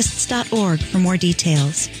minnesotaatheists.org for more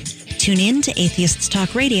details. Tune in to Atheists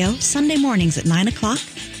Talk Radio Sunday mornings at 9 o'clock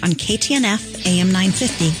on KTNF AM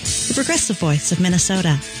 950, the progressive voice of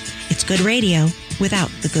Minnesota. It's good radio without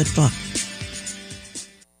the good book.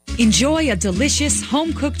 Enjoy a delicious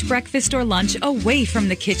home-cooked breakfast or lunch away from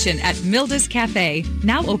the kitchen at Milda's Cafe,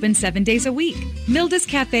 now open 7 days a week. Milda's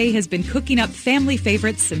Cafe has been cooking up family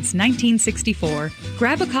favorites since 1964.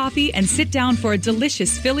 Grab a coffee and sit down for a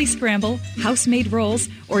delicious Philly scramble, house-made rolls,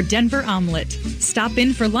 or Denver omelet. Stop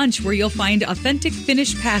in for lunch where you'll find authentic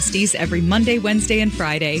Finnish pasties every Monday, Wednesday, and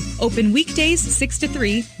Friday. Open weekdays 6 to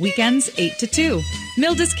 3, weekends 8 to 2.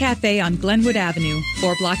 Milda's Cafe on Glenwood Avenue,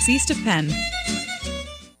 4 blocks east of Penn.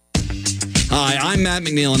 Hi, I'm Matt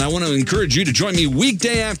McNeil, and I want to encourage you to join me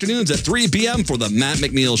weekday afternoons at 3 p.m. for the Matt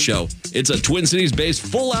McNeil Show. It's a Twin Cities-based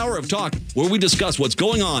full hour of talk where we discuss what's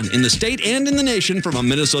going on in the state and in the nation from a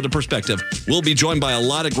Minnesota perspective. We'll be joined by a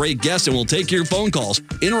lot of great guests, and we'll take your phone calls.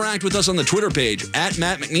 Interact with us on the Twitter page, at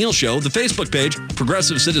Matt McNeil Show, the Facebook page,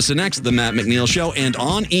 Progressive Citizen X, The Matt McNeil Show, and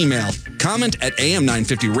on email. Comment at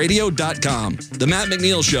am950radio.com. The Matt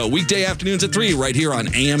McNeil Show, weekday afternoons at 3 right here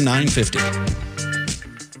on AM 950.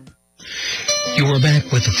 You are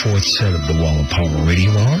back with the fourth set of the Wall of Power Radio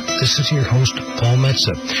Hour. This is your host, Paul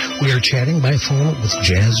Metza. We are chatting by phone with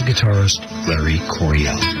jazz guitarist Larry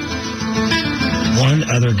Coryell. One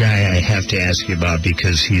other guy I have to ask you about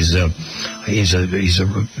because he's a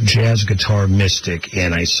jazz guitar mystic,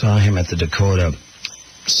 and I saw him at the Dakota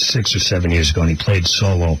 6 or 7 years ago, and he played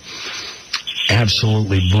solo.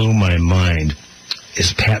 Absolutely blew my mind.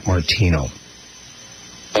 Is Pat Martino.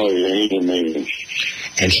 Oh, yeah, he's amazing.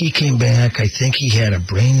 And he came back, I think he had a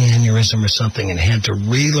brain aneurysm or something, and had to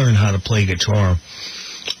relearn how to play guitar.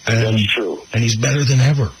 That's true. And he's better than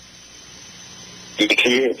ever. He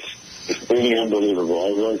is. It's really unbelievable.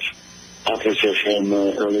 I worked opposite him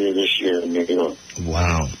earlier this year in New York.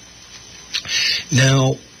 Wow.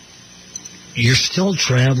 Now, you're still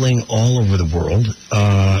traveling all over the world,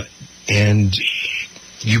 and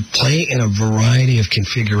you play in a variety of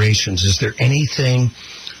configurations. Is there anything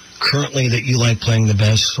currently that you like playing the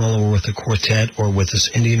best, solo or with a quartet or with this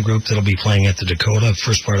Indian group that'll be playing at the Dakota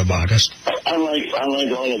first part of August? I like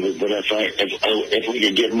all of it, but if we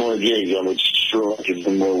could get more gigs, I would sure like to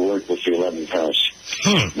do more work with the 11th House.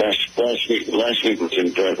 Last week was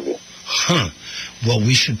incredible. Huh. Well,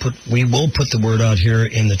 we will put the word out here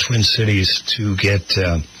in the Twin Cities to get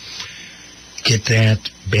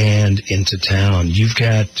that band into town.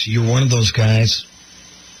 You're one of those guys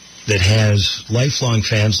that has lifelong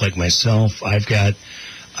fans like myself. I've got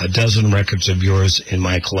a dozen records of yours in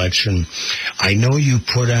my collection. I know you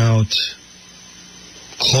put out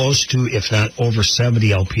close to, if not over 70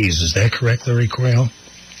 LPs. Is that correct, Larry Coryell?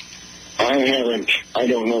 I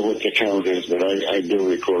don't know what the count is, but I do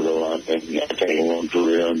record a lot. I've had a long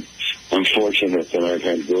career. I'm fortunate that I've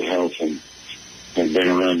had good health and been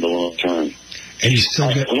around a long time. And you still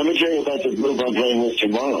Let me tell you about the group I'm playing with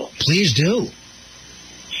tomorrow. Please do.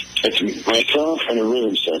 It's myself and a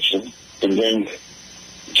rhythm section, and then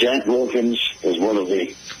Jack Wilkins is one of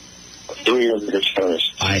the three other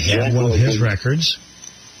guitarists. I have one of his records.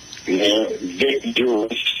 Yeah, Vic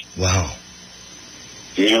Joyce. Wow.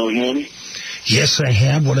 You know him? Yes, I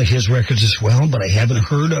have one of his records as well, but I haven't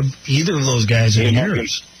heard of either of those guys in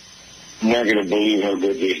years. I'm not going to believe how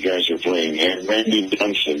good these guys are playing. And Randy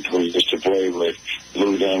Johnson, who used to play with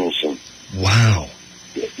Lou Donaldson. Wow.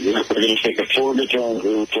 We're going to take a 4-guitar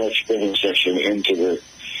group plus spinning section into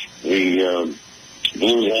the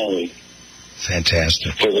Blues Alley.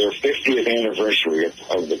 Fantastic. For their 50th anniversary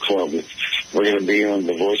of the club. We're going to be on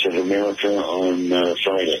the Voice of America on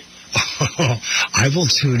Friday. I will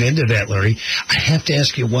tune into that, Larry. I have to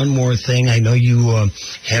ask you one more thing. I know you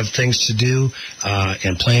have things to do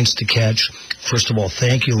and plans to catch. First of all,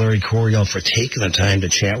 thank you, Larry Coryell, for taking the time to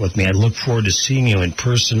chat with me. I look forward to seeing you in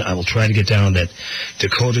person. I will try to get down that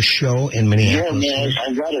Dakota show in Minneapolis. Yeah, man,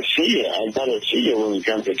 I've got to see you. I've got to see you when we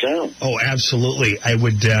come to town. Oh, absolutely. I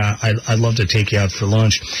would. I'd love to take you out for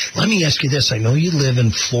lunch. Let me ask you this. I know you live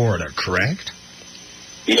in Florida, correct?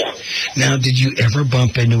 Yeah. Now, did you ever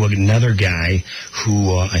bump into another guy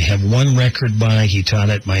who I have one record by? He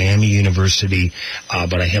taught at Miami University,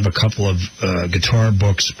 but I have a couple of guitar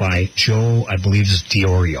books by Joe, I believe it's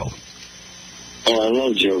Diorio. Oh, I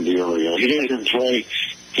love Joe Diorio. He doesn't play.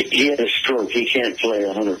 He had a stroke. He can't play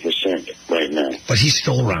 100% right now. But he's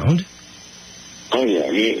still around? Oh,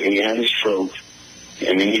 yeah. He had a stroke,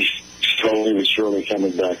 and he's slowly but surely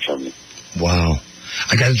coming back from it. Wow.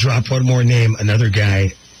 I got to drop one more name, another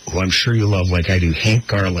guy who I'm sure you love like I do, Hank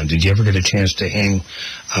Garland. Did you ever get a chance to hang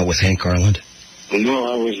with Hank Garland? No,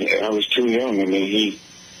 I was too young. I mean,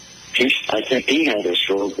 I think he had a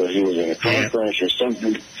stroke, or he was in a car crash or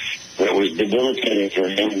something that was debilitating for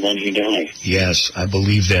him, and then he died. Yes, I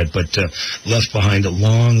believe that, but left behind a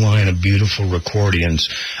long line of beautiful recordings.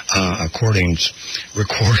 Did I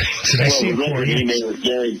say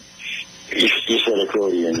accordions? You said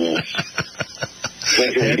accordion, yeah.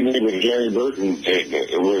 He made with Gary Burton,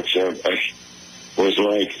 was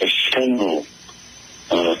like a seminal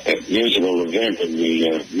musical event in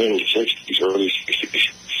the middle 60s, early 60s.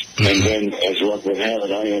 And then, as luck would have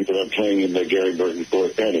it, I ended up playing in the Gary Burton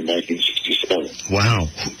Quartet in 1967. Wow.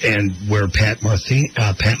 And where Pat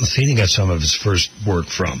Metheny got some of his first work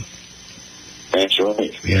from. That's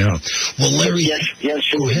right. Yeah. Well, Larry... Yes,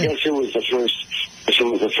 who was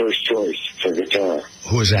the first choice for guitar?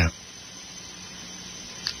 Who was that?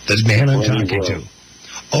 The man I'm talking to.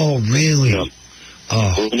 Oh, really? Yeah.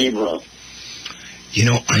 Oh. Libra. You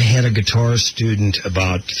know, I had a guitar student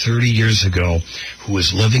about 30 years ago who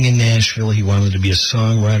was living in Nashville. He wanted to be a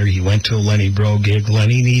songwriter. He went to a Lenny Breau gig.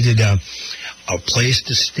 Lenny needed a place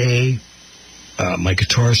to stay my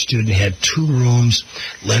guitar student had 2 rooms.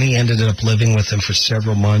 Lenny ended up living with him for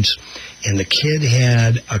several months, and the kid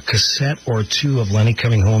had a cassette or 2 of Lenny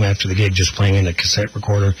coming home after the gig, just playing in a cassette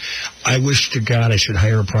recorder. I wish to God I should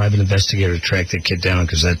hire a private investigator to track that kid down,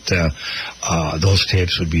 because those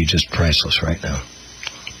tapes would be just priceless right now.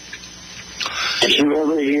 If you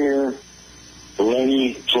ever hear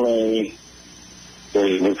Lenny play,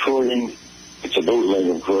 there's a recording, it's a bootleg,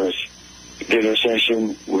 of course, did a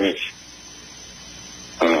session with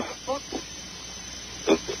the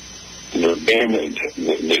band,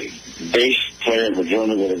 the bass player and the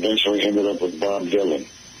drummer that eventually ended up with Bob Dylan.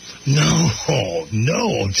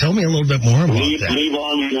 No. Tell me a little bit more about that.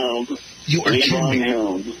 Levon Helm. You are Levon kidding.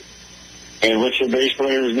 Helm. And what's the bass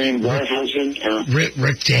player's name? Garth Hudson?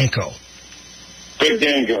 Rick Danko. Rick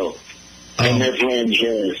Danko. And they're playing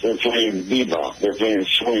jazz. They're playing bebop. They're playing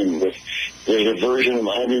swing. There's a version of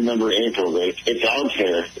I Remember April. It's out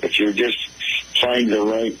there. If you just find the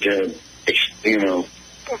right,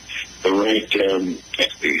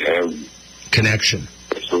 connection.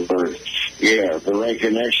 That's the word. Yeah, the right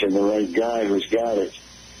connection, the right guy who's got it.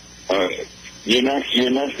 You're not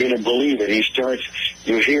going to believe it.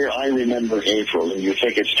 You hear I Remember April, and you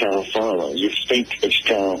think it's Tal Farlow. You think it's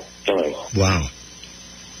Tal Farlow. Wow.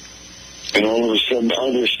 And all of a sudden,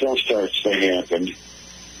 other stuff starts to happen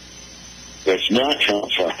that's not Tal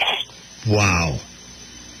Farlow. Wow.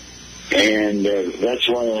 And that's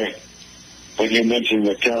why when you mentioned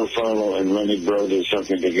that Tal Farlow and Lenny Breau did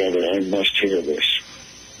something together, I must hear this.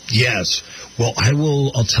 Yes. Well,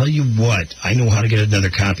 I'll tell you what. I know how to get another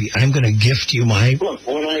copy. I'm going to gift you my... Look,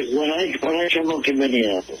 when I come up to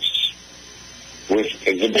Minneapolis, with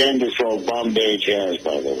the band is called Bombay Jazz,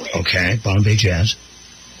 by the way. Okay, Bombay Jazz.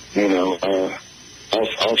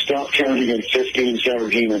 I'll stop counting at 15,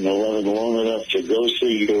 17, and 11 long enough to go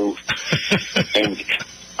see you, and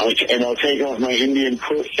I'll take off my Indian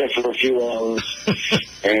kurta for a few hours,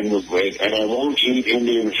 and I won't eat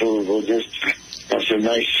Indian food. We'll just have some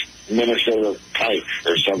nice Minnesota pike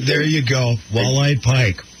or something. There you go, walleye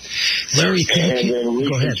pike. Larry, thank you. And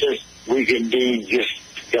go ahead. We can be just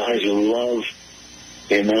guys who love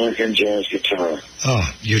the American jazz guitar.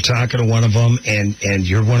 Oh, you're talking to one of them, and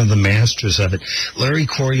you're one of the masters of it. Larry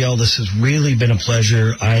Coryell, this has really been a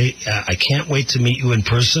pleasure. I can't wait to meet you in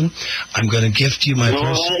person. I'm going to gift you my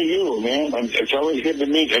you, man. It's always good to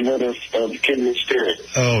meet another kindred spirit.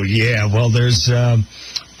 Oh, yeah. Well, there's...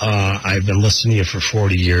 I've been listening to you for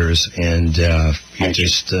 40 years, and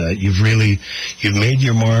you've made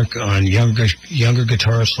your mark on younger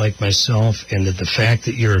guitarists like myself, and that the fact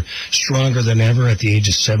that you're stronger than ever at the age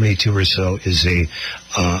of 72 or so is a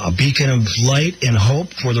beacon of light and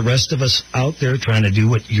hope for the rest of us out there trying to do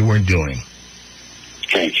what you were doing.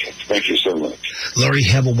 Thank you. Thank you so much. Larry,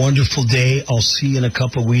 have a wonderful day. I'll see you in a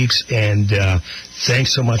couple of weeks, and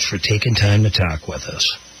thanks so much for taking time to talk with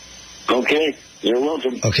us. Okay. You're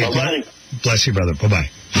welcome. Okay. Bye-bye. Bless you, brother. Bye-bye.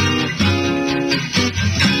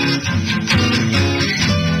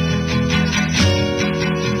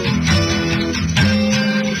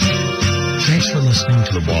 Thanks for listening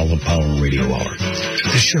to the Wall of Power Radio Hour.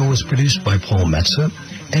 This show was produced by Paul Metza,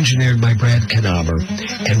 engineered by Brad Knaber,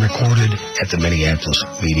 and recorded at the Minneapolis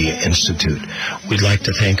Media Institute. We'd like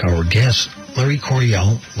to thank our guests, Larry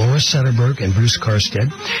Coryell, Laura Setterberg, and Bruce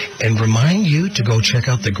Karstead, and remind you to go check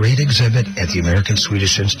out the great exhibit at the American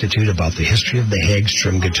Swedish Institute about the history of the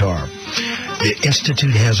Hagstrom guitar. The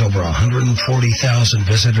Institute has over 140,000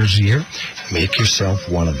 visitors a year. Make yourself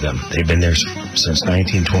one of them. They've been there since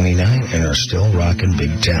 1929 and are still rocking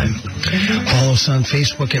big time. Follow us on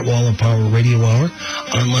Facebook at Wall of Power Radio Hour,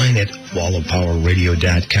 online at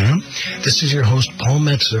wallofpowerradio.com. This is your host, Paul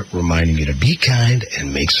Metzer, reminding you to be kind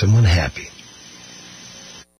and make someone happy.